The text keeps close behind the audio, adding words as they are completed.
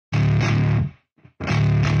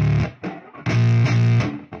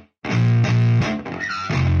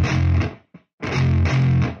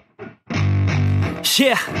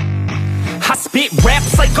Yeah, I spit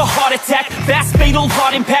raps like a heart attack, fast fatal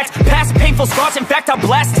heart impact, past painful scars. In fact, I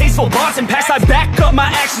blast tasteful bars and past. I back up my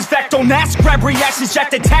actions, fact don't ask, grab reactions,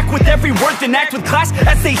 jacked attack with every word, then act with class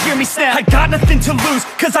as they hear me snap. I got nothing to lose,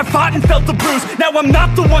 cause I fought and felt the bruise. Now I'm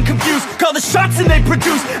not the one confused, call the shots and they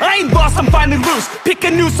produce. I ain't lost, I'm finally loose, pick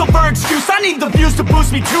a new silver excuse. I need the views to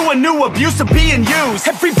boost me to a new abuse of being used.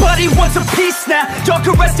 Everybody wants a piece now, y'all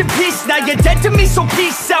can rest in peace now. You're dead to me, so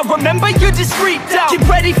peace out, remember you're just freaked out. Get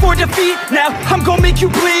ready for defeat now, I'm gonna make you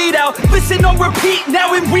bleed out. Listen on repeat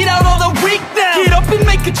now and weed out all the weak now. Get up and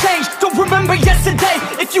make a change, don't remember yesterday.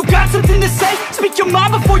 If you got something to say, speak your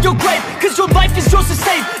mind before your grave, cause your life is yours to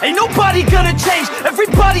save. Ain't nobody gonna change,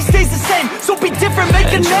 everybody stays the same. So be different,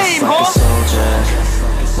 make a name, like a soldier,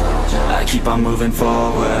 I keep on moving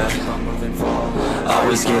forward,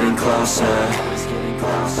 always getting closer.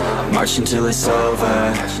 I march until it's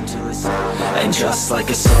over. And just like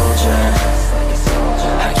a soldier,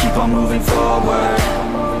 I keep on moving forward,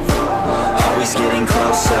 always getting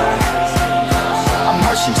closer. I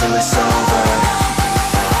march until it's over.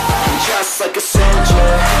 And just like a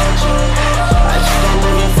soldier, I keep on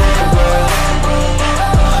moving forward,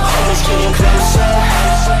 always getting closer.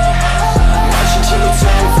 I march until it's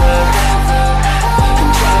over. And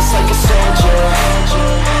just like a soldier,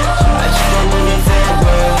 I keep on moving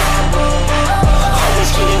forward,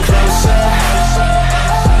 always getting closer.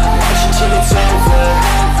 I march until it's over.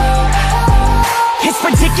 It's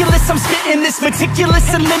ridiculous, I'm spitting this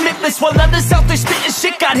meticulous and limitless, while others out there spitting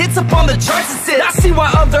shit got hits up on the charts and shit. I see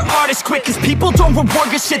why other artists quit, cause people don't reward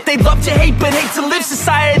good shit. They love to hate but hate to live.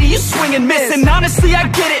 Society, you swing and miss. And honestly, I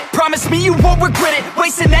get it, promise me you won't regret it.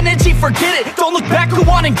 Wasting energy, forget it, don't look back, go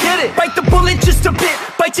on and get it. Bite the bullet just a bit,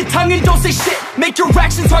 bite your tongue and don't say shit. Make your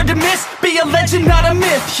actions hard to miss, be a legend, not a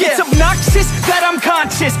myth. Yeah. It's obnoxious that I'm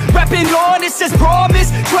conscious, rapping honest as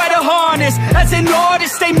promise. Try to harness, as an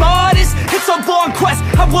artist, stay modest. It's a long quest,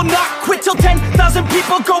 I will not quit till 10,000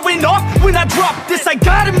 people going off when I drop this. I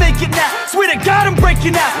gotta make it now, swear to God I'm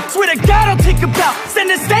breaking out. Swear to God I'll take a bow, stand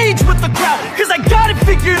the stage with the crowd, cause I got it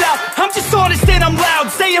figured out. I'm just honest and I'm loud,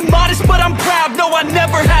 staying modest but I'm proud. No, I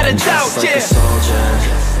never had a doubt, like a soldier,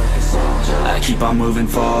 I keep on moving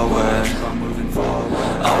forward,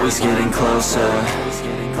 always getting closer.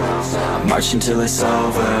 I march until it's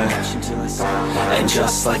over. And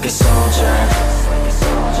just like a soldier,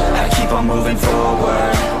 I keep on moving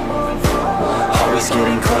forward, always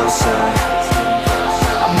getting closer.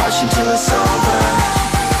 I march until it's over.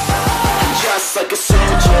 And just like a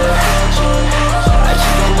soldier, I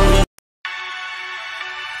keep on moving.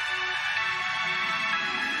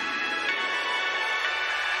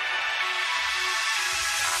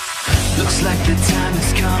 Looks like the time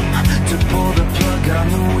has come to pull the plug on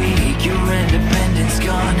the weak. Your independence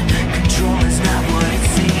gone, control is not what it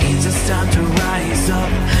seems. It's time to rise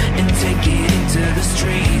up and take it into the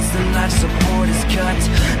streets. The life support is cut,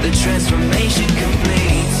 the transformation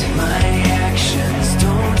complete. My actions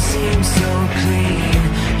don't seem so clean.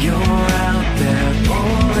 You're out there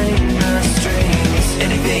pulling the strings.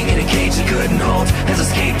 Anything in a cage you couldn't hold has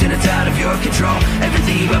escaped and it's out of your control.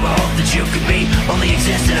 Everything you ever hoped that you could be only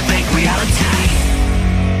exists in a fake reality.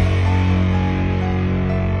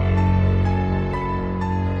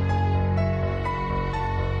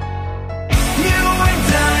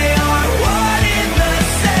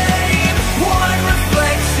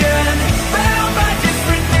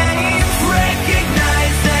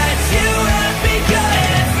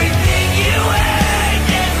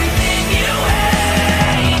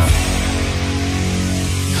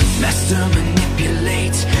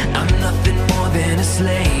 Manipulate, I'm nothing more than a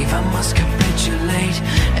slave. I must capitulate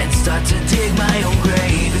and start to dig my own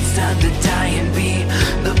grave. It's time to die and be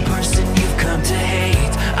the person you've come to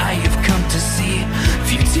hate. I have come to see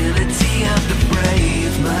futility of the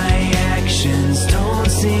brave. My actions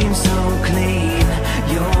don't seem so clean.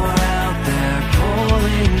 You're out there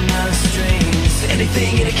pulling the strings.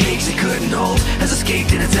 Anything in a cage that couldn't hold has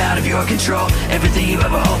escaped and it's out of your control. Everything you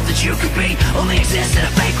ever hoped that you could be only exists in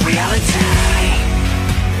a fake reality.